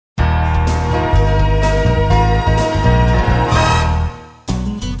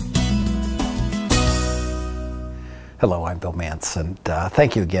Hello, I'm Bill Mance, and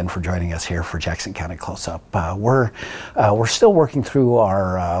thank you again for joining us here for Jackson County Close-Up. We're still working through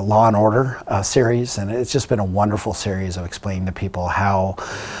our Law and Order series, and it's just been a wonderful series of explaining to people how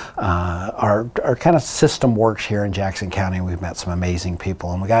our kind of system works here in Jackson County. We've met some amazing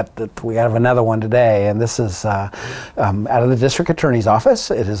people, and we have another one today, and this is out of the District Attorney's Office.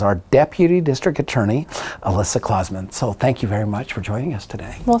 It is our Deputy District Attorney, Alyssa Claseman. So thank you very much for joining us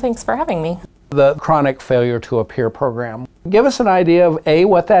today. Well, thanks for having me. The chronic failure to appear program. Give us an idea of A,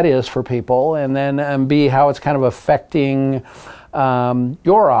 what that is for people, and then B, how it's kind of affecting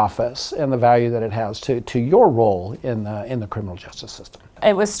your office and the value that it has to your role in the criminal justice system.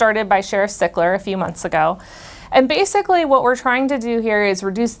 It was started by Sheriff Sickler a few months ago. And basically what we're trying to do here is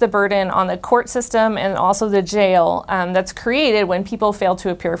reduce the burden on the court system and also the jail that's created when people fail to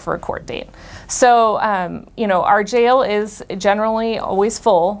appear for a court date. So, you know, our jail is generally always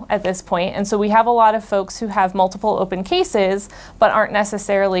full at this point, and so we have a lot of folks who have multiple open cases but aren't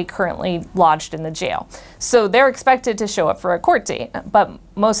necessarily currently lodged in the jail. So they're expected to show up for a court date, but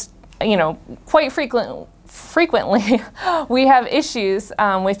quite frequently we have issues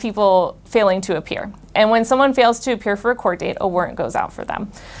with people failing to appear. And when someone fails to appear for a court date, a warrant goes out for them.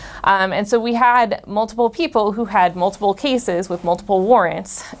 And so we had multiple people who had multiple cases with multiple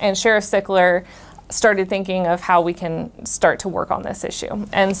warrants, and Sheriff Sickler started thinking of how we can start to work on this issue.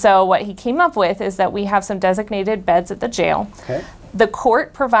 And so what he came up with is that we have some designated beds at the jail. Okay. The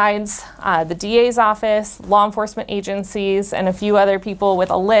court provides the DA's office, law enforcement agencies, and a few other people with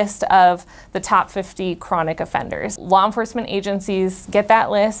a list of the top 50 chronic offenders. Law enforcement agencies get that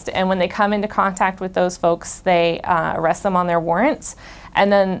list, and when they come into contact with those folks, they arrest them on their warrants,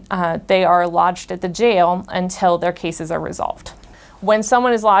 and then they are lodged at the jail until their cases are resolved. When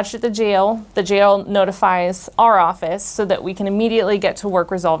someone is lodged at the jail notifies our office so that we can immediately get to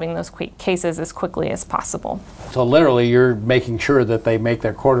work resolving those cases as quickly as possible. So literally you're making sure that they make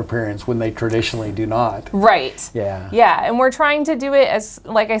their court appearance when they traditionally do not. Right. Yeah. Yeah, and we're trying to do it as,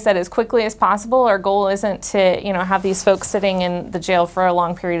 like I said, as quickly as possible. Our goal isn't to, have these folks sitting in the jail for a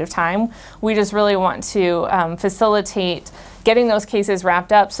long period of time. We just really want to facilitate getting those cases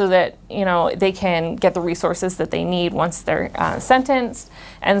wrapped up so that they can get the resources that they need once they're sentenced,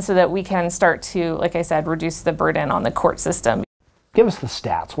 and so that we can start to, like I said, reduce the burden on the court system. Give us the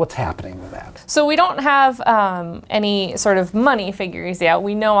stats. What's happening with that? So we don't have any sort of money figures yet.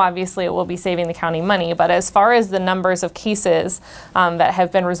 We know obviously it will be saving the county money, but as far as the numbers of cases that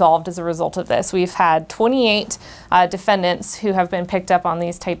have been resolved as a result of this, we've had 28 defendants who have been picked up on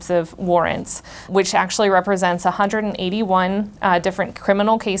these types of warrants, which actually represents 181 different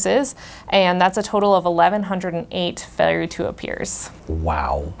criminal cases, and that's a total of 1,108 failure to appears.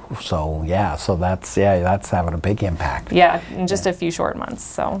 Wow. So yeah, that's having a big impact. Yeah, in just a few short months.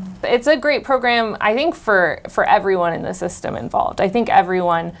 So it's a great program, I think, for everyone in the system involved. I think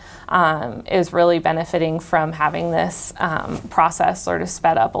everyone is really benefiting from having this process sort of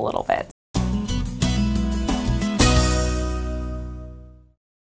sped up a little bit.